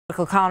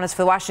Columnist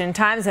for the Washington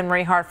Times, and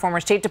Marie Harr, former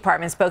State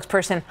Department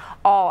spokesperson,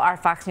 all our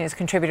Fox News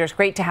contributors.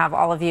 Great to have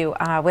all of you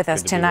with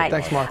us tonight.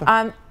 Thanks,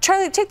 Martha.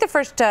 Charlie, take the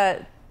first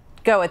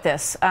go at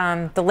this,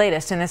 the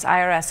latest in this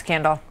IRS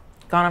scandal.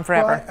 Gone on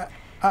forever. Well,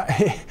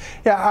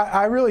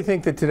 I really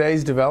think that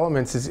today's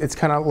developments it's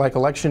kind of like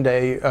Election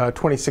Day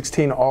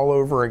 2016 all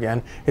over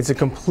again. It's a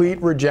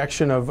complete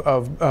rejection of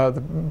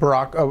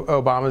Barack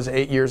Obama's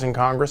 8 years in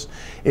Congress.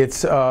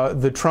 It's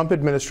the Trump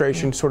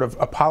administration sort of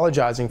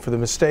apologizing for the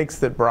mistakes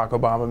that Barack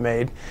Obama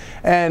made,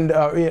 and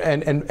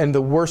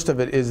the worst of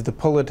it is the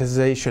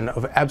politicization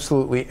of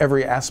absolutely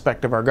every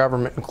aspect of our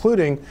government,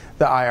 including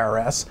the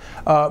IRS.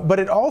 But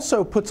it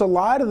also puts a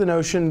lie to the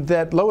notion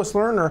that Lois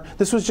Lerner,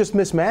 this was just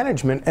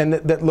mismanagement, and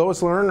that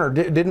Lois Lerner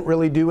didn't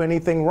really do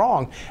anything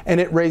wrong. And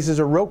it raises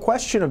a real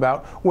question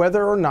about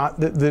whether or not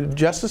the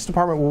Justice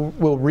Department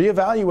will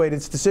reevaluate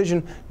its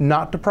decision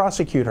not to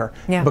prosecute her.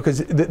 Yeah. Because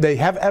they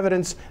have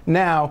evidence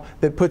now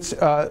that puts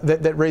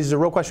that raises a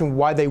real question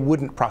why they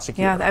wouldn't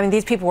prosecute her. I mean,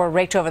 these people were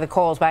raked over the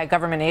coals by a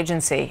government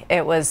agency.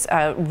 It was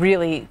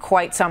really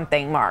quite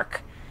something,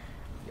 Mark.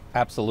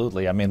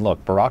 Absolutely. I mean,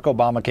 look, Barack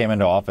Obama came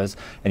into office,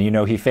 and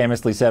he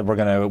famously said we're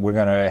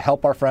gonna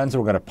help our friends,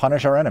 and we're gonna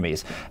punish our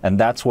enemies, and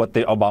that's what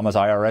Obama's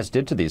IRS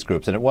did to these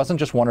groups. And it wasn't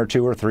just one or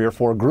two or three or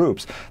four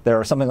groups. There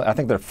are I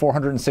think there are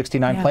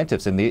 469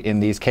 plaintiffs in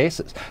these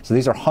cases. So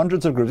these are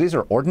hundreds of groups. These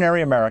are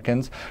ordinary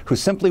Americans who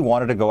simply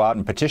wanted to go out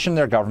and petition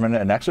their government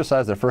and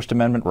exercise their First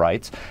Amendment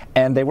rights,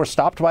 and they were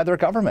stopped by their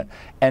government.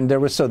 And there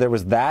was the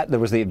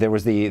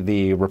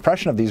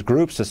repression of these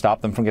groups to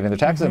stop them from getting their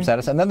tax exempt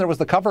status, and then there was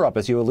the cover up,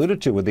 as you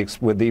alluded to, with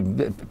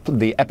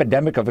the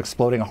epidemic of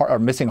exploding or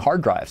missing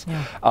hard drives.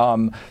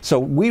 Yeah. So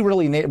we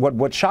really need,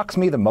 what shocks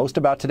me the most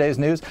about today's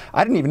news,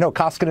 I didn't even know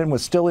Koskinen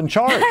was still in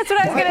charge. That's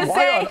what I was going to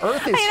say. Why on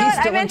earth is he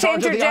still in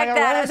charge of the IRS?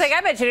 That. I was like,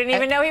 I bet you didn't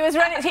even know he was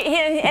running.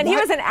 He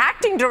was an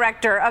acting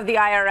director of the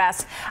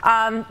IRS.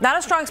 Not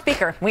a strong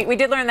speaker. We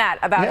did learn that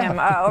about him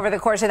over the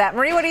course of that.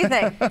 Marie, what do you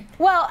think?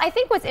 Well, I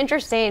think what's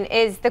interesting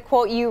is the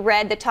quote you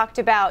read that talked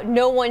about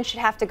no one should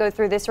have to go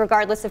through this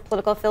regardless of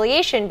political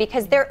affiliation,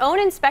 because their own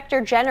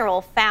inspector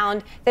general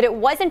found that it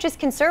wasn't just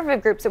conservative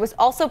groups, it was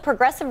also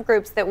progressive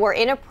groups that were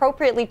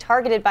inappropriately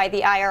targeted by the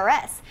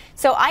IRS.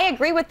 So I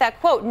agree with that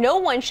quote. No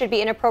one should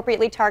be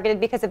inappropriately targeted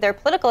because of their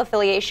political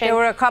affiliation. There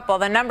were a couple.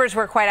 The numbers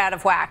were quite out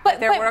of whack, but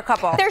there were a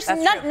couple. There's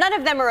none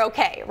of them are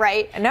okay,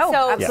 right? No,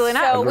 absolutely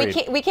not.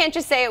 So we can't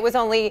just say it was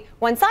only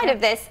one side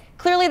of this.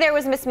 Clearly there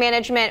was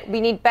mismanagement.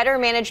 We need better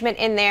management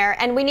in there,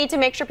 and we need to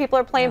make sure people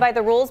are playing by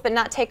the rules but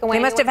not take away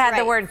They must have had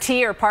rights. The word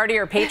T or party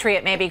or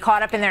patriot maybe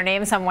caught up in their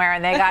name somewhere,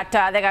 and they got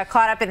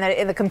caught up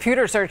in the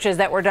computer searches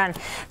that were done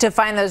to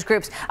find those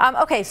groups.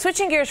 Okay,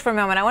 switching gears for a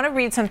moment, I want to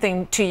read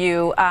something to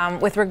you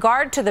with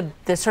regard to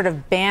the sort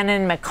of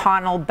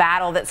Bannon-McConnell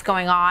battle that's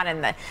going on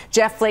and the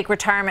Jeff Flake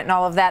retirement and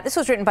all of that. This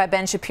was written by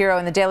Ben Shapiro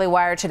in the Daily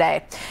Wire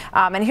today,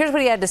 and here's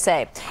what he had to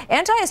say.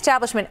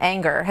 Anti-establishment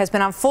anger has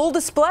been on full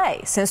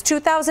display since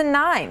 2009,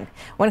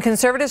 when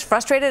conservatives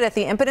frustrated at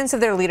the impotence of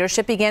their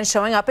leadership began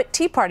showing up at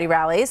Tea Party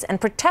rallies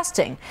and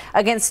protesting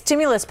against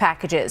stimulus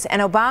packages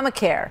and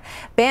Obamacare.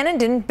 Bannon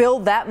didn't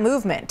build that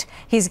movement.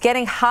 He's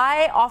getting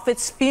high off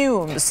its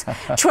fumes.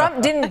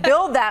 Trump didn't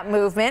build that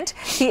movement.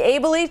 He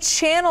ably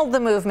channeled the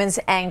movement's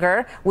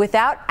anger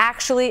without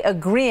actually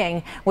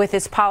agreeing with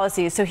its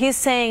policies. So he's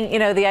saying,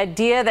 the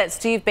idea that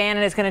Steve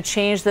Bannon is going to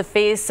change the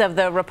face of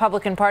the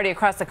Republican Party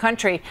across the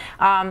country,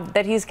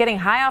 that he's getting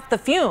high off the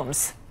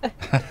fumes.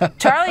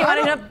 Charlie, you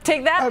want to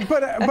take that?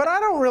 But I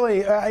don't really,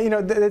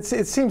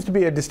 it seems to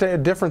be a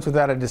difference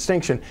without a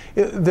distinction.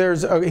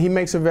 He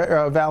makes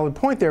a valid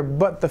point there,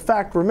 but the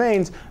fact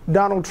remains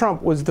Donald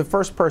Trump was the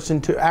first person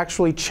to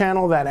actually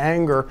channel that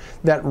anger,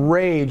 that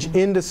rage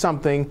into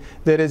something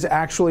that is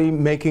actually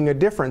making a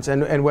difference.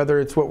 And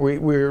whether it's what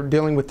we're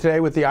dealing with today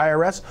with the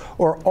IRS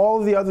or all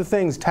of the other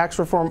things, tax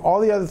reform, all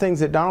the other things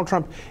that Donald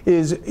Trump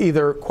is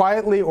either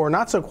quietly or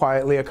not so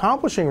quietly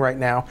accomplishing right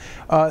now,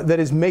 that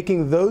is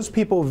making those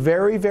people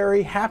very,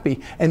 very happy,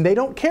 and they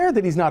don't care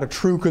that he's not a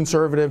true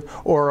conservative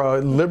or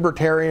a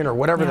libertarian or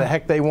whatever the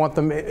heck they want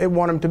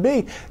him to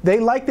be. They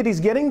like that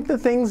he's getting the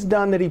things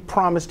done that he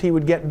promised he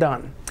would get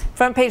done.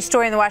 Front page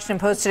story in the Washington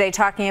Post today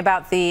talking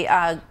about the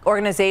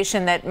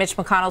organization that Mitch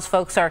McConnell's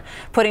folks are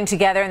putting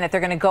together, and that they're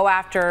going to go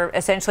after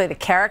essentially the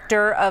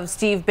character of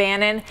Steve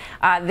Bannon.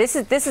 This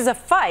is a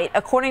fight,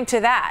 according to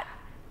that,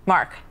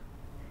 Mark.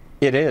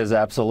 It is,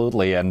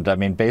 absolutely. And I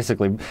mean,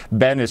 basically,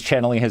 Ben is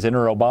channeling his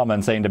inner Obama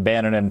and saying to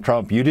Bannon and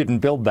Trump, you didn't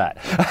build that.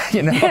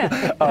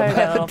 Yeah, there's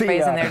a little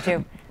phrase in there,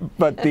 too.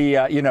 But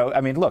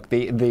I mean, look,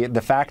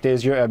 the fact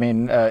is,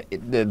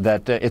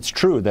 that it's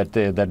true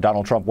that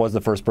Donald Trump was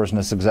the first person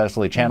to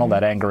successfully channel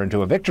that anger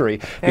into a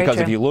victory. Because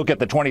if you look at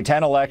the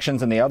 2010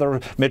 elections and the other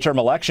midterm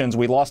elections,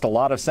 we lost a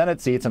lot of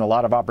Senate seats and a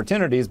lot of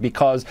opportunities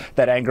because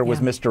that anger was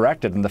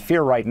misdirected. And the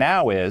fear right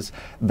now is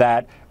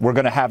that we're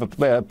going to have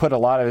put a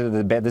lot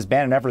of this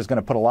Bannon effort is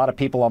going to put a lot of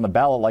people on the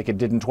ballot like it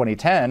did in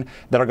 2010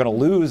 that are going to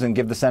lose and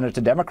give the Senate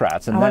to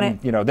Democrats. And then,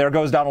 there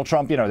goes Donald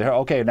Trump.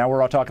 Okay, now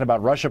we're all talking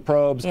about Russia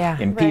probes,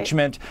 impeachment.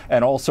 impeachment,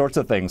 and all sorts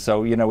of things.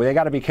 So, you know, they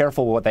got to be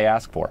careful with what they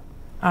ask for.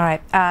 All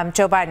right.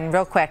 Joe Biden,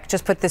 real quick,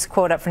 just put this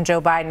quote up from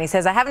Joe Biden. He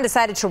says, I haven't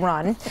decided to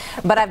run,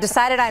 but I've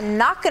decided I'm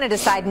not going to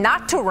decide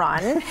not to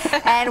run,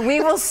 and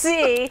we will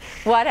see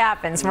what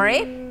happens.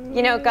 Marie?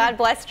 You know, God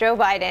bless Joe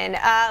Biden.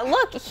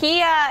 Look,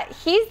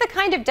 he's the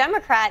kind of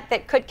Democrat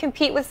that could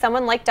compete with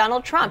someone like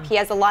Donald Trump. He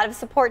has a lot of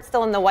support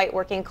still in the white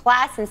working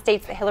class in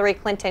states that Hillary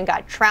Clinton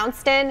got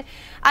trounced in.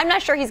 I'm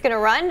not sure he's going to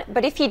run,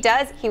 but if he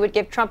does, he would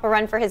give Trump a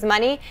run for his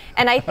money.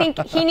 And I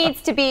think he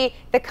needs to be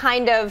the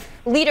kind of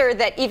leader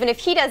that even if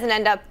he doesn't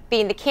end up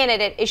being the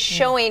candidate, is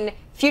showing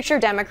future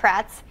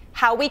Democrats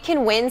how we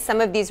can win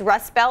some of these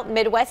Rust Belt,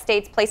 Midwest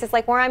states, places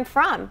like where I'm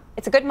from.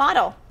 It's a good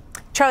model.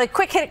 Charlie,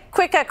 quick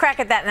crack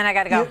at that, and then I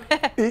got to go.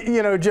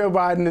 You know, Joe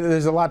Biden,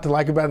 there's a lot to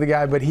like about the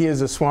guy, but he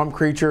is a swamp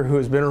creature who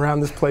has been around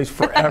this place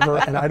forever,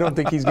 and I don't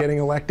think he's getting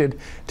elected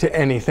to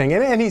anything.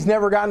 And he's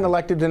never gotten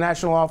elected to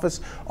national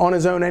office on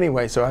his own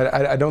anyway, so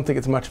I don't think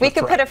it's much of a We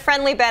could threat. put a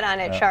friendly bet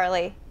on it,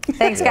 Charlie.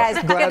 Thanks, guys.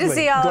 Good to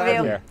see all of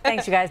you. Gladly.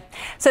 Thanks, you guys.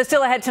 So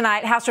still ahead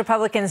tonight, House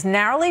Republicans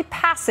narrowly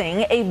passing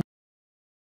a